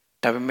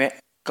ဒါပေမဲ့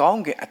ကော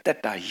င်းကင်အသက်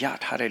တာရ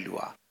ထားတဲ့လူ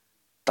ဟာ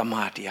တ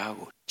မာတရား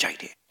ကိုကြိုက်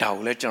တယ်ဒါ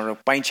ကိုလည်းကျွန်တော်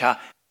တို့ပိုင်းခြား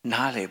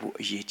နားလည်ဖို့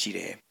အရေးကြီးတ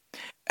ယ်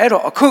အဲ့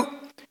တော့အခု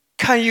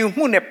ခံယူ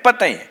မှုနဲ့ပတ်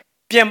သက်ရင်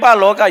ပြင်ပ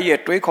လောကရဲ့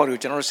တွေးခေါ်တွေ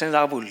ကိုကျွန်တော်တို့စဉ်း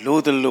စားဖို့လို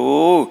သ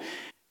လို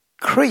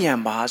ခရိယန်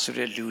ပါဆို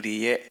တဲ့လူတွေ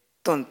ရဲ့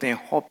တွင်တင်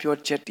ဟောပြော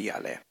ချက်တွေက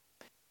လည်း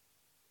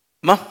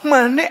မမှ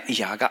န်တဲ့အ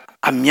ရာက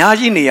အများ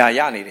ကြီးနေရာရ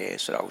နေတယ်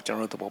ဆိုတာကိုကျွန်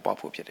တော်တို့သဘောပေါက်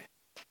ဖို့ဖြစ်တယ်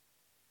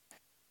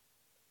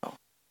နော်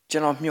ကျွ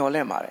န်တော်မျှော်လ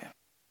င့်ပါတယ်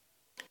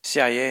ဆ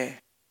ရာရဲ့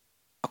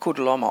အခုတ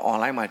လောမှာ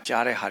online မှာ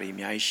ကြားတဲ့ဟာတွေအ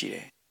များကြီးရှိတ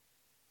ယ်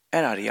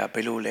အဲ့ဒါတွေကဘ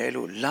ယ်လိုလဲ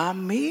လို့လာ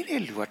မေး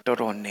တဲ့လူကတော်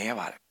တော်နည်း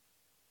ပါတယ်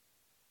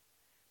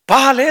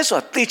ဘာလဲဆို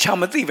တော့သေချာ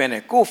မသိဘဲ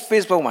နဲ့ကို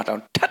Facebook မှာတော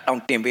င်ထပ်တော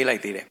င်တင်ပေးလို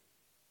က်သေးတယ်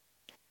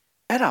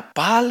အဲ့ဒါ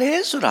ဘာလဲ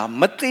ဆိုတာ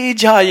မသေး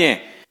ကြရင်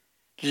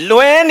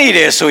လွဲနေတ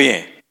ယ်ဆိုရ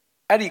င်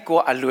အဲ့ဒီကို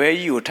အလွဲ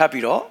ကြီးကိုထပ်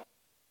ပြီးတော့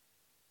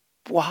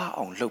ပွား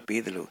အောင်လုပ်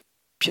ပေးသလို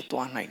ဖြစ်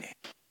သွားနိုင်တယ်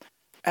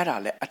အဲ့ဒါ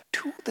လည်းအ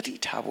ထူးသတိ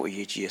ထားဖို့အ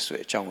ရေးကြီးရဆို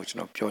တဲ့အကြောင်းကိုကျွန်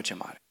တော်ပြောချင်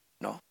ပါတယ်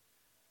နော်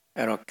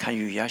အဲ့တော့ခံ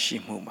ယူရရှိ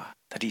မှုမှာ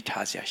သတိ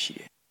ထားစရာရှိတ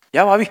ယ်ရ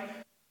ပါပြီ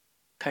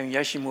ခံယူရ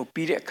ရှိမှု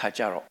ပြီးတဲ့အခါ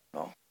ကျတော့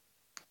နော်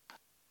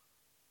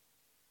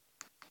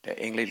တဲ့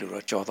အင်္ဂလိပ်လို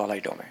တော့ကြော်သွားလို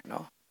က်တော့မယ်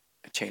နော်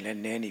အချိန်လည်း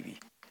နည်းနေပြီ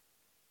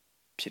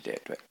ဖြစ်တဲ့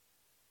အတွက်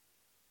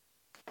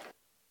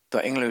သူ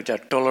အင်္ဂလိပ်ကျ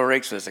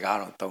tolerate ဆိုတဲ့စကား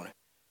တော့သုံးတယ်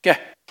ကဲ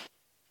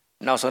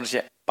နောက်ဆုံးတစ်ချ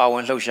က်ပါဝ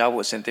င်လှုပ်ရှား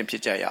ဖို့အစဉ်သင့်ဖြ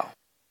စ်ကြရအောင်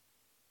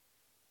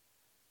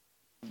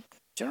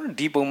ကျွန်တော်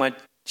ဒီပုံမှာ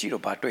ကြည့်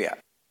တော့ဘာတွေ့ရ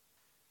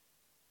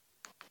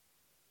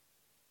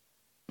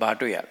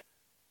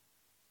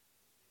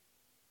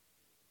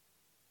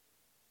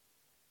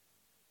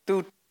သူ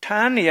ထ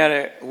မ်းနေရ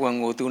တဲ့ဝန်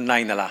ကိုသူနို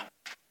င်သလား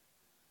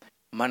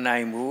မနို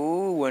င်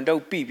ဘူးဝန်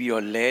တော့ပြီးပြီး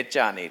တော့လဲကျ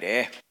နေတ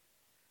ယ်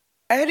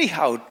အဲ့ဒီ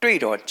ဟာကိုတွေ့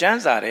တော့ကျ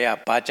န်းစာတွေက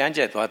ဘာကျန်းကျ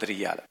က်သွားသတိ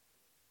ရလဲ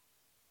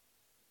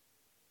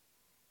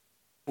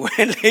ဝ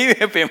င်လေး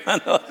ပဲပင်မ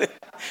တော့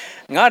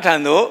ငါထံ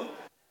သို့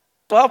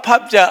သွားဖ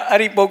တ်ကြအဲ့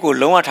ဒီပုဂ္ဂိုလ်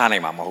လုံးဝထားနို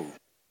င်မှာမဟုတ်ဘူး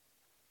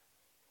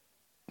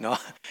နော်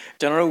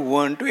ကျွန်တော်တို့ဝ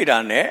န်တွေ့တာ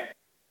နဲ့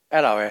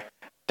အဲ့ဒါပဲ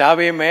ဒါ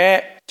ပေမဲ့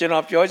ကျွန်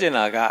တော်ပြောချင်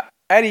တာက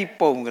အဲ့ဒီ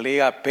ပုံကလေး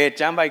ကဘယ်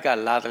ကျမ်းပိုက်က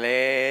လာတယ်လဲ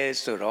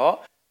ဆိုတော့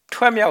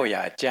ထွက်မြောက်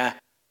ရာကျမ်း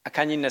အခ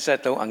န်းကြီး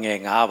23အငယ်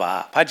9ပါ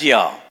ဖတ်ကြည့်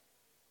အောင်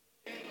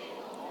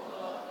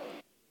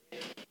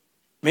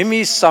မိမိ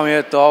ဆောင်ရွ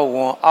က်သောဝ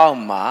န်အောက်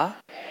မှာ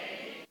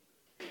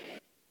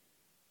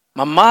မ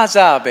မစ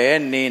ပဲ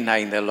နေနို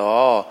င်တယ်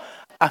လို့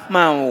အ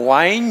မှန်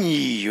ဝိုင်း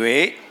ညီ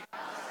၍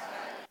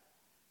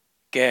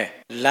ကဲ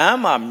လမ်း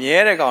မှာမြဲ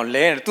တဲ့ကောင်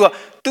လဲတယ်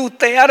तू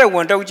တင်ရတဲ့ဝ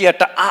န်တုပ်ကြီးက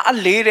တအားအ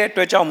လေးတဲ့အ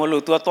တွက်ကြောင့်မ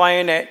လို့ तू သွားရ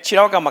င်းနဲ့ခြေ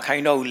ထောက်ကမခို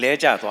င်တော့ဘူးလဲ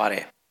ကျသွားတ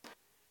ယ်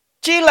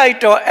ကြည့်လိုက်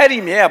တော့အဲ့ဒီ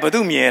မြဲကဘာ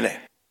လို့မြဲလဲ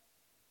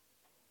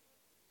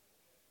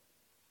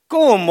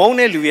ကိုယ်မုန်း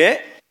တဲ့လူရဲ့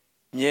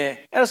မြဲ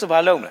အဲ့ဒါဆိုဘာ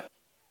လုပ်မလဲ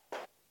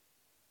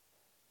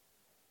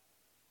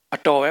အ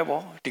တော်ပဲ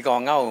ပေါ့ဒီကော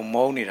င်ငါ့ကို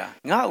မုန်းနေတာ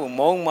ငါ့ကို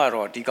မုန်းမှ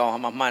တော့ဒီကောင်ဟာ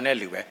မမှန်တဲ့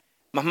လူပဲ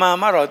မမှန်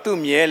မှတော့သူ့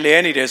မြဲလဲ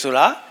နေတယ်ဆို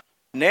တာ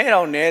နဲ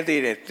တော့နဲ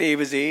သေးတယ်သေ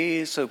ပါစေ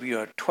ဆိုပြီး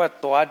တော့ထွက်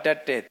သွားတတ်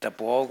တဲ့သ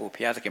ဘောကိုဘု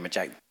ရားသခင်မ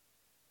ကြိုက်ဘူး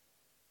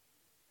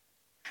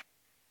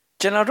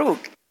ကျွန်တော်တို့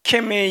ခ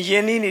င်မင်ရ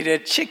င်းနှီးနေတဲ့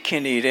ချစ်ခ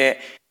င်နေတဲ့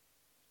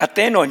အသ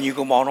င်းတော်ညီ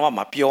ကောင်မောင်တော်က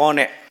မပြော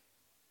နဲ့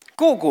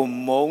ကိုယ့်ကို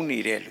မုန်းနေ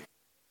တဲ့လူ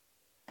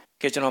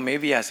ကဲကျွန်တော်မေး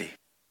ပြရစီ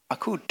အ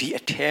ခုဒီ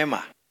အထဲ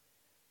မှာ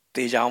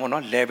တေချာအောင်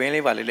နော်လေဘင်း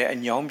လေးပါလေလေအ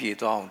ညောင်းပြေ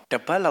သွားအောင်တ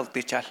ပတ်လောက်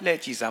တေချာလှည့်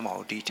ကြည့်စမ်းပါ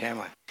ဦးဒီထဲ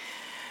မှာ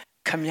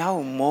ခမ ्या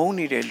ကိုမုန်း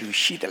နေတဲ့လူ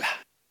ရှိသလား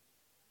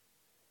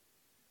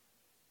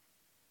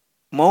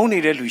မုန်းနေ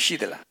တဲ့လူရှိ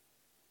သလား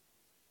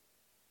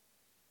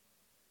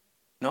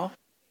နော်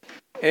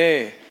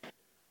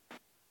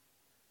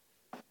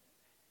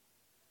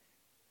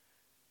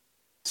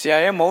ဆရာ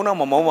ရဲ့မုန်းတော့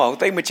မမုန်းပါဘူး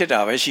တိတ်မချစ်တာ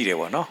ပဲရှိတယ်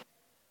ပေါ့နော်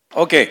โ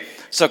อเค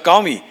ဆိုကော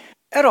င်းပြီ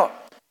အဲ့တော့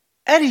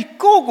အဲ့ဒီ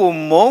ကို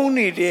မုန်း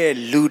နေတဲ့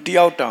လူတ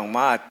ယောက်တောင်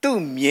မှသူ့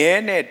မြဲ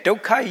နဲ့ဒု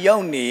က္ခရော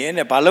က်နေရင်လ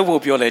ည်းဘာလို့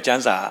ဖို့ပြောလဲကျ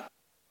မ်းစာ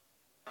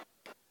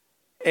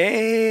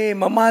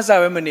မမစား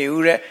ပဲမနေ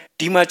ဘူးတဲ့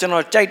ဒီမှာကျွန်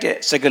တော်ကြိုက်တဲ့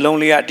စကားလုံး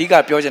လေးကအဓိက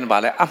ပြောချင်တာပါ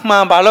လဲအမှ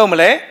န်ဘာလို့မ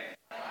လဲ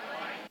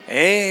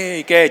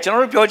ကဲကျွန်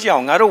တော်တို့ပြောကြည့်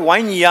အောင်ငါတို့ဝို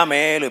င်းညီရမ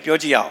ယ်လို့ပြော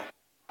ကြည့်အောင်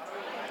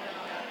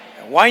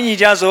ဝိုင်းညီ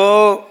ကြ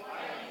စို့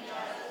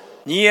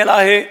ညီရ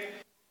လားဟဲ့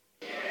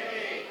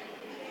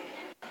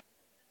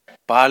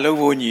ဘာလို့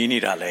ဖို့ညီနေ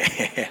တာလဲ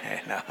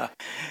နော်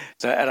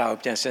ဆိုအဲ့ဒါကို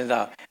ပြန်စဉ်း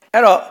စား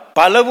အဲ့တော့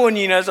ဘာလို့ဖို့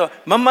ညီနေဆို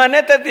မမှန်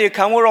တဲ့တက်တည်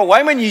ခံဖို့တော့ဝို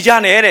င်းမညီကြ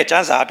နဲ့တဲ့ကျ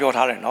မ်းစာပြော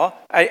ထားတယ်နော်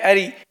အဲ့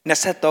ဒီ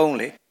23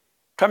လေ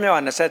ထွက်မြော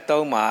က်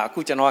23မှာအခု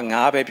ကျွန်တော်က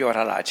9ပဲပြော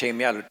ထားတာအချိန်မ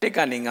ရလို့တစ်က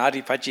နေ9ဒီ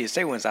ဖတ်ကြည့်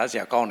စိတ်ဝင်စားစ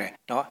ရာကောင်းတယ်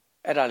နော်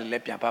အဲ့ဒါလေးလ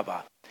ည်းပြန်ဖတ်ပါ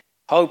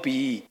ဟုတ်ပြီ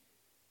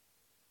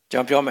ကျွ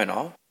န်တော်ပြောမယ်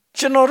နော်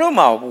ကျွန်တော်တို့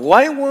မှာ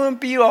ဝိုင်းဝန်း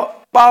ပြီးတော့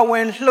ပါဝ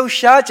င်လှုပ်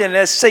ရှားခြင်း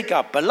နဲ့စိတ်က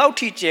ဘယ်လောက်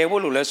ထိကျယ်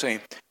ဖို့လို့လဲဆိုရင်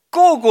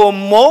ကို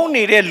မုန်း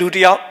နေတဲ့လူတ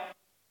ယောက်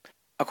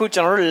အခုကျွ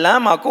န်တော်တို့လ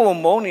မ်းမှာကို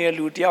မုန်းနေတဲ့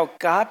လူတယောက်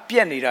ကားပြ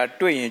က်နေတာ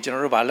တွေ့ရင်ကျွန်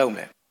တော်တို့ဘာလုပ်မ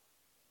လဲ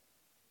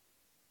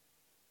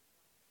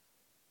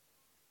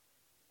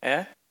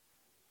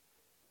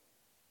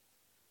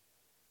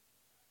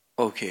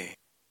โอเค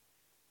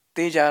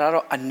တေးကြတာ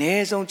တော့အ ਨੇ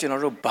ဆုံးကျွန်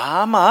တော်တို့ဘာ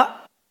မှ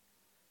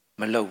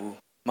မလုပ်ဘူး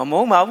မမု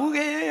န်းပါဘူး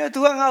သူ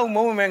ကငါ့ကို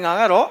မုန်းမယ်ငါ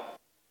ကတော့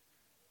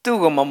သူ့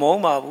ကိုမမု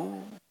န်းပါဘူး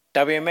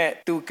ဒါပေမဲ့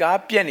သူကား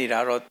ပြက်နေတာ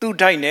တော့သူ့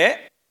ထိုက်နဲ့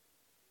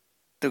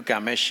သူက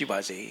မဲ့ရှိပါ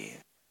စေ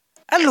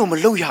အဲ့လိုမ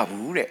လုပ်ရ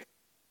ဘူးတဲ့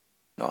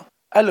နော်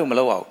အဲ့လိုမ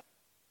လုပ်အောင်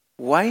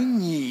ဝိုင်း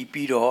ညီ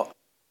ပြီးတော့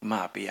မ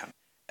ပေးရမယ်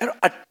အဲ့တော့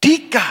အဓိ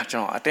ကကျွ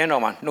န်တော်အတင်း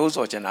တော်မှာနှိုး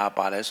ဆော်ချင်တာ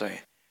ပါလဲဆိုရ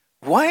င်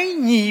ဝိုင်း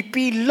ညီ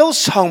ပြီးလှုပ်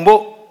ဆောင်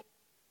ဖို့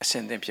အစ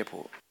ဉ်သင့်ဖြစ်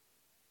ဖို့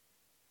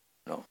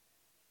နော်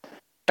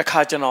တခါ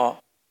ကျွန်တော်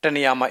တ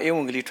နေရာမှာဧ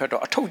ဝံဂေလိထွက်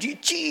တော့အထုပ်ကြီး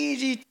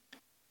ကြီး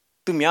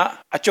သူများ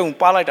အကြုံ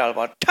ပါလိုက်တာ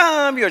ပါထ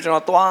မ်းပြီးတော့ကျွန်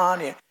တော်သွား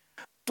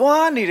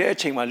နေတဲ့အ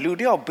ချိန်မှာလူ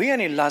တယောက်ဘေးက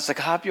နေလာစ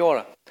ကားပြော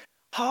တာ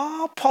ဟာ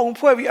ဖောင်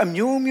ဖွဲ့ပြီးအ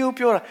မျိုးမျိုး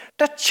ပြောတာ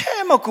တစ်ချ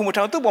က်မှကူမ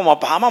ထောင်သူ့ပေါ်မှာ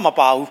ဘာမှမ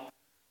ပါဘူး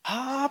ဟာ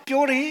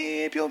ပြောတ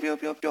ယ်ပြော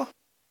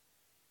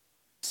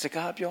စ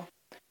ကားပြော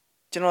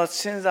ကျွန်တော်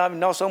စဉ်းစား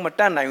ပြီးနောက်ဆုံးမတ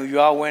တ်နိုင်ဘူး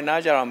ရွာဝင်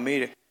သားကြတော့မေး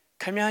တယ်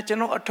ခင်ဗျာကျွန်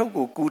တော်အထုပ်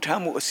ကိုကူထ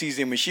မ်းမှုအစီအစ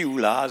ဉ်မရှိ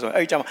ဘူးလားဆိုတော့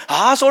အဲ့ကြမှာ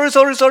ဟာ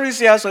sorry ဆ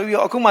ရာဆိုပြီး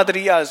တော့အခုမှတ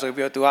တိယဆို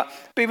ပြီးတော့ तू က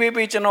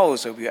ပေးကျွန်တော်ကို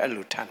ဆိုပြီးတော့အဲ့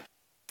လိုထမ်း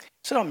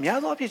ဆိုတော့များ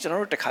သောအားဖြင့်ကျွန်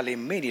တော်တို့တစ်ခါလေး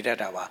မေ့နေတတ်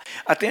တာပါ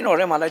အသင်းတော်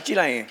ထဲမှာလည်းကြည့်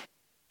လိုက်ရင်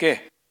ကဲ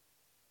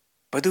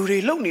ဘသူတွေ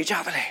လုံနေကြ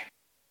သလဲ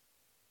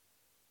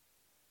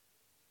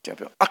ကြ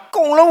ပြောအ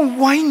ကုန်လုံး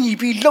ဝိုင်းညီ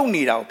ပြီးလုံ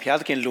နေတာကိုဘုရား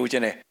သခင်လိုချ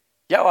င်တယ်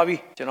ရပါပြီ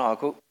ကျွန်တော်အ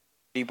ခု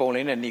ဒီပုံ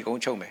လေးနဲ့ညီကု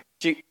န်းချုပ်မယ်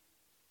ကြည့်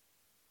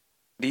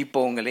ဒီ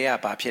ပုံကလေးက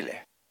ဘာဖြစ်လဲ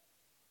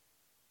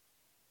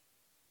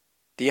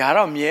ဒီဟာ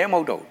တော့မြဲမဟု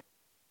တ်တော့ဘူး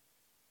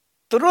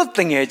သူတို့တ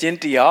ငယ်ချင်း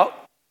တယောက်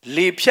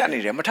လေဖြတ်နေ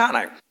တယ်မထ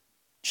နိုင်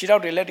ဘူးခြေထော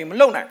က်တွေလက်တွေမ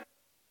လုံနိုင်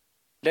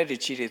လက်တွေ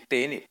ခြေတွေ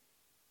သေးနေ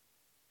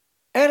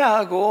အဲ့ဒါ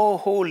ကို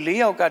ဟို၄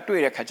ယောက်က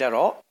တွေ့တဲ့ခါကျ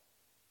တော့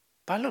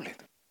ဘာလုပ်လဲ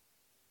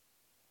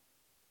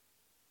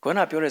ခုန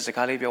ပြောတဲ့စ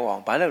ကားလေးပြောအော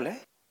င်ဘာလုပ်လဲ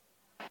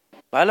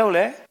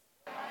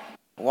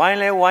ဝိုင်း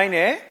လဲဝိုင်းတ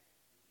ယ်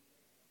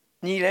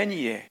ညီလဲညီ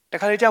တယ်တ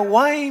ခါလေကျ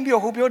ဝိုင်းပြော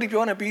ဟိုပြောဒီ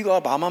ပြောနေပြီး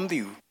တော့ဘာမှမသိ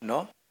ဘူး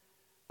နော်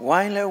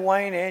ဝိုင်းလဲဝို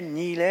င်းတယ်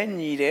ညီလဲ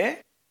ညီတယ်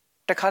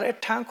တခါလေ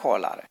ထမ်းခေါ်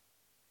လာတယ်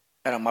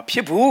အဲ့တော့မဖြ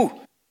စ်ဘူး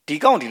ဒီ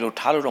ကောင်းဒီလို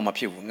ထားလို့တော့မ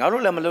ဖြစ်ဘူးငါ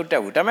တို့လည်းမလုပ်တ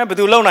တ်ဘူးဒါပေမဲ့ဘယ်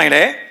သူလုပ်နိုင်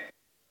လဲ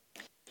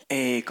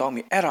ကောင်း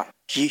ပြီအဲ့ဒါ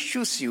ယေ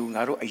ရှုစီကို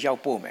ငါတို့အရောက်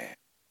ပို့မယ်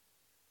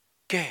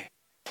ကဲ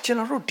ကျွန်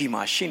တော်တို့ဒီ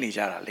မှာရှင်းနေ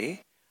ကြတာလေ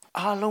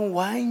အားလုံး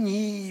ဝိုင်း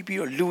ညီပြီး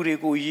တော့လူတွေ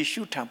ကိုယေ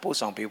ရှုထံပို့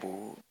ဆောင်ပေး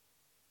ဖို့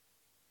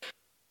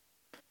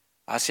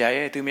အာဆရာ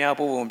ရဲ့သူများ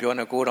ပို့ပုံပြော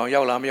နေကိုတောင်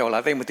ရောက်လားမရောက်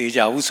လားသိမသေးကြ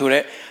ဘူးဆို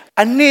တော့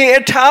အနေ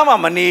အထားမှာ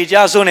မနေကြ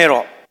စွန်းနေ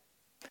တော့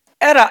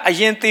အဲ့ဒါအ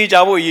ရင်သေးကြ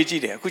ဖို့အရေး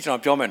ကြီးတယ်အခုကျွန်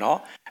တော်ပြောမယ်နော်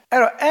အဲ့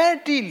တော့အဲ့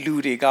ဒီလူ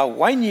တွေက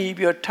ဝိုင်းညီ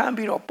ပြီးတော့ထမ်း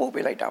ပြီးတော့ပို့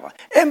ပေးလိုက်တာပါ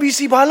MBC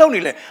ဘာလုပ်နေ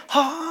လဲ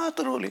ဟာ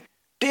သူတို့လေ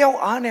တယောက်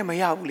အားနဲ့မ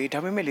ရဘူးလေဒါ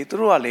ပေမဲ့လေသူ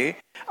တို့ကလေ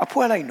အ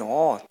ဖွဲလိုက်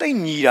နော်တိတ်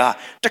ညီတာ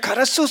တခါတ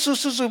ည်းဆွ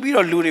ဆွပြီး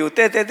တော့လူတွေကို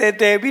တဲ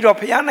ပြီးတော့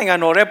ဖျားနိုင်ငံ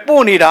တော်ထဲ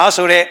ပို့နေတာ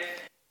ဆိုတော့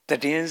သ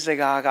တင်းစ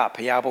ကားက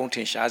ဖျားပုံထ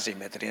င်ရှားစေ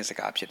မဲ့သတင်းစ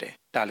ကားဖြစ်တယ်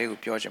ဒါလေးကို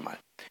ပြောချင်ပါတ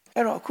ယ်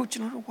အဲ့တော့အခုကျွ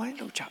န်တော်တို့ဝိုင်း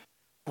လောက်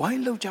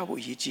ကြဖို့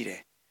အရေးကြီးတယ်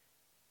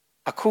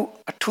အခု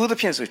အထူးသ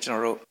ဖြင့်ဆိုကျွန်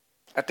တော်တို့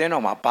အတင်း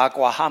တော်မှာဘာ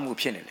ကွာဟမှု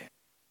ဖြစ်နေလဲ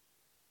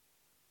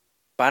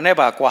ဘာနဲ့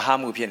ဘာကွာဟ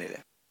မှုဖြစ်နေလဲ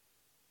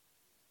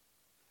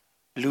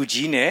လူ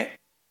ကြီးနဲ့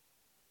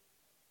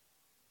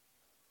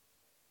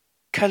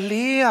ခ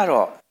လေးက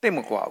တော့တိတ်မ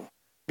ကွာဘူး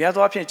များ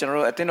သောအားဖြင့်ကျွန်တော်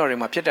တို့အတင်းတော်တွေ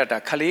မှာဖြစ်တတ်တာ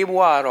ခလေးဘ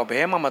ဝကတော့ဘ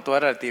ယ်မှမ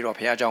သွားတတ်သေးတော့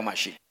ဘုရားเจ้าမှာ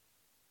ရှိ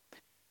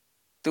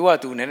သူက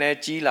သူနည်းနည်း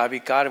ကြီးလာ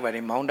ပြီးကားတွေ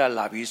ပဲမောင်းတတ်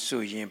လာပြီး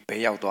ဆိုရင်ဘ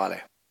ယ်ရောက်သွားလဲ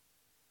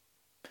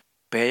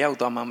ဘယ်ရောက်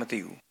သွားမှမသိ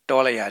ဘူးတော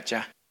လိုက်ရချ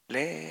မ်း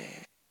လဲ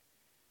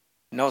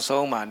နောက်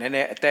ဆုံးမှာနည်းန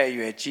ည်းအသက်အ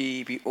ရွယ်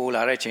ကြီးပြီးအို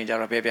လာတဲ့ချိန်ကျ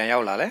တော့ဘယ်ပြန်ရော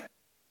က်လာလဲ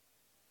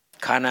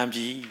ခါနန်ပြ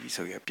ည်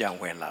ဆိုရပြန်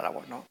ဝင်လာတာ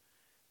ပေါ့နော်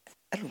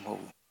အဲ့လိုမဟုတ်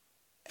ဘူး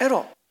အဲ့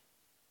တော့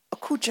အ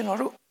ခုကျွန်တော်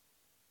တို့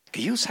ဂ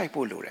ယုဆိုင်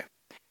ဖို့လိုတယ်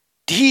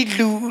ဒီ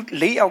လူ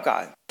၄ယောက်က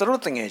သူ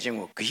တို့တငယ်ချင်း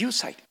ကိုဂယု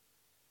ဆိုင်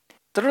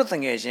သူတို့တ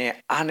ငယ်ချင်းရဲ့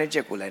အားနည်းချ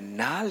က်ကိုလည်း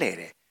နားလဲ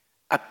တယ်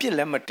အပြစ်လ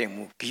ည်းမတင်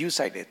ဘူးဂယု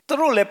ဆိုင်တယ်သူ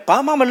တို့လည်းဘာ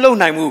မှမလုပ်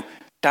နိုင်ဘူး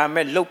ဒါ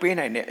မဲ့လုပ်ပေး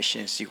နိုင်တဲ့အရှ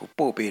င်စီကို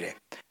ပို့ပေးတယ်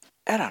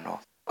အဲ့ဒါနော်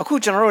အခု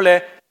ကျွန်တော်တို့လ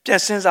ည်းပြ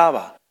န်စဉ်းစား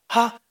ပါ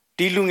ဟာ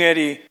ဒီလူငယ်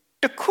တွေ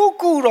တခု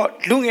ခုတော့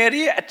လူငယ်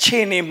တွေရဲ့အခြေ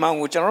အနေမှန်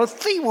ကိုကျွန်တော်တို့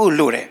သိဖို့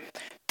လိုတယ်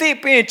သိ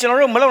ပြီးကျွန်တော်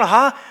တို့မလုပ်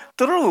ဟာ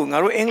သူတို့ကငါ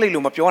တို့အင်္ဂလိပ်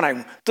လိုမပြောနိုင်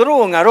ဘူးသူတို့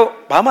ကငါတို့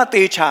ဘာမှ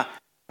သေချာ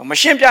မ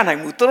ရှင်းပြနိုင်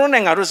ဘူးသူတို့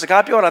နဲ့ငါတို့စ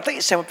ကားပြောတာသိ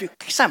အဆင်မပြေ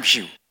ကိစ္စမ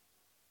ရှိဘူး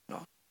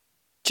နော်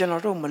ကျွန်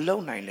တော်တို့မလုံ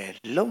နိုင်လဲ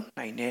လုံ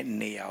နိုင်တဲ့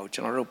နေရာကိုကျွ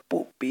န်တော်တို့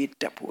ပို့ပေး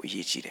တတ်ဖို့အ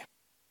ရေးကြီးတယ်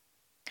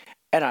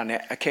အဲ့ဒါနဲ့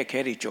အခက်ခဲ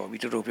တွေကြော်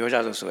ပြီးတို့ပြောကြ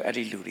ဆိုအဲ့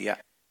ဒီလူတွေက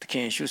သခ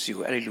င်ယေရှုစီ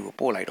ကိုအဲ့ဒီလူကို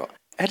ပို့လိုက်တော့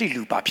အဲ့ဒီ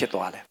လူဘာဖြစ်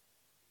သွားလဲ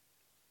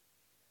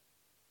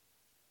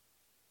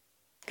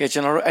ကဲကျွ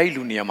န်တော်တို့အဲ့ဒီ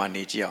လူနေရာမှာ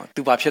နေကြည့်အောင်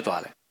သူဘာဖြစ်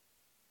သွားလဲ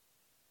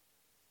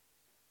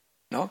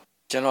နော်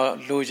ကျွန်တော်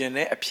လိုချင်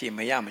တဲ့အဖြေမ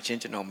ရမချင်း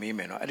ကျွန်တော်မေးမ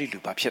ယ်နော်အဲ့ဒီလူ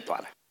ဘာဖြစ်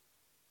သွားလဲ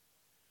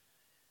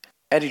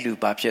အဲ့ဒီလူ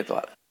ဘာဖြစ်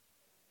သွားလဲ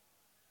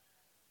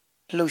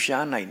လှုပ်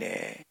ရှားနိုင်တ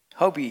ယ်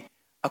ဟုတ်ပြီ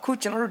အခု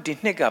ကျွန်တော်တို့ဒီ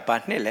နှစ်ကဘာ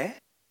နှစ်လဲ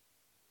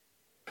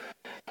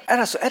အဲ့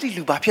ဒါဆိုအဲ့ဒီ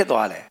လူဘာဖြစ်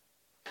သွားလဲ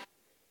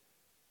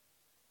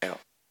အဲ့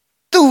တော့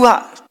သူက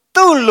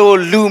သူ့လို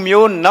လူ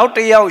မျိုးနောက်တ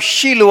စ်ယောက်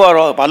ရှိလို့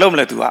တော့ဘာလုပ်မ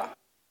လဲသူက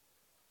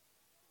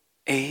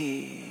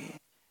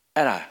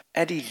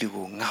အဲ့ဒီလူ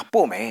ကိုငါ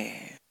ပို့မယ်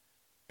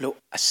လို့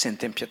အစင်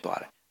သင်ဖြစ်သွား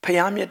တယ်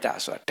ဖျားမြတ်တာ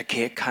ဆိုတာတက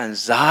ယ်ခံ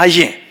စားရ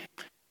င်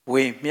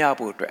ဝေမျှ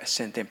ဖို့အတွက်အစ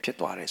င်သင်ဖြစ်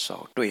သွားတယ်ဆို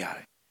တော့တွေ့ရတ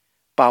ယ်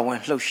ပါဝင်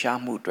လှုပ်ရှား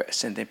မှုအတွက်အ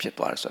စင်သင်ဖြစ်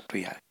သွားတယ်ဆိုတော့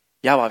တွေ့ရတယ်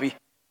ရပါပြီ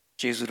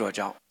ကျေးဇူးတော်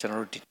ကြောင့်ကျွန်တော်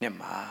တို့ဒီနှစ်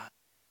မှာ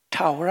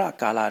ထာဝရ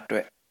ကာလအတွ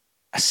က်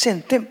အစင်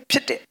သင်ဖြ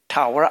စ်တဲ့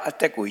ထာဝရအ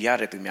သက်ကိုရ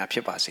တဲ့သူများဖြ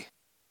စ်ပါစေ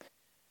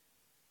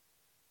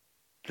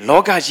လော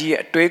ကကြီး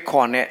ရဲ့အတွေး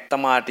ခေါ်နဲ့တ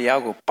မန်တ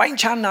ရားကိုပိုင်း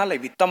ခြားနားလို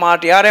က်ပြီးတမန်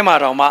တရားထဲမှာ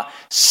တော့မှ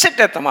စစ်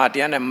တဲ့တမန်တ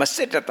ရားနဲ့မစ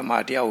စ်တဲ့တမ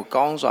န်တရားကို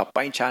ကောင်းစွာ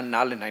ပိုင်းခြား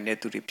နားလည်နိုင်တဲ့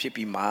သူတွေဖြစ်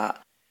ပြီးမှ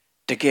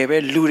တကယ်ပဲ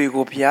လူတွေ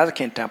ကိုဘုရားသခ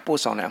င်ထံပို့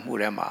ဆောင်တဲ့အမှု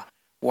ထဲမှာ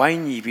ဝို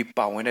င်းညီပြီး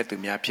ပါဝင်တဲ့သူ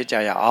များဖြစ်ကြ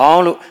ရအော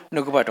င်လို့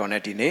နှုတ်ကပတ်တော်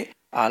နဲ့ဒီနေ့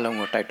အားလုံး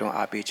ကိုတိုက်တွန်း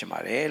အားပေးချင်ပါ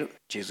တယ်လို့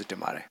ယေရှုတ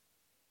င်ပါတယ်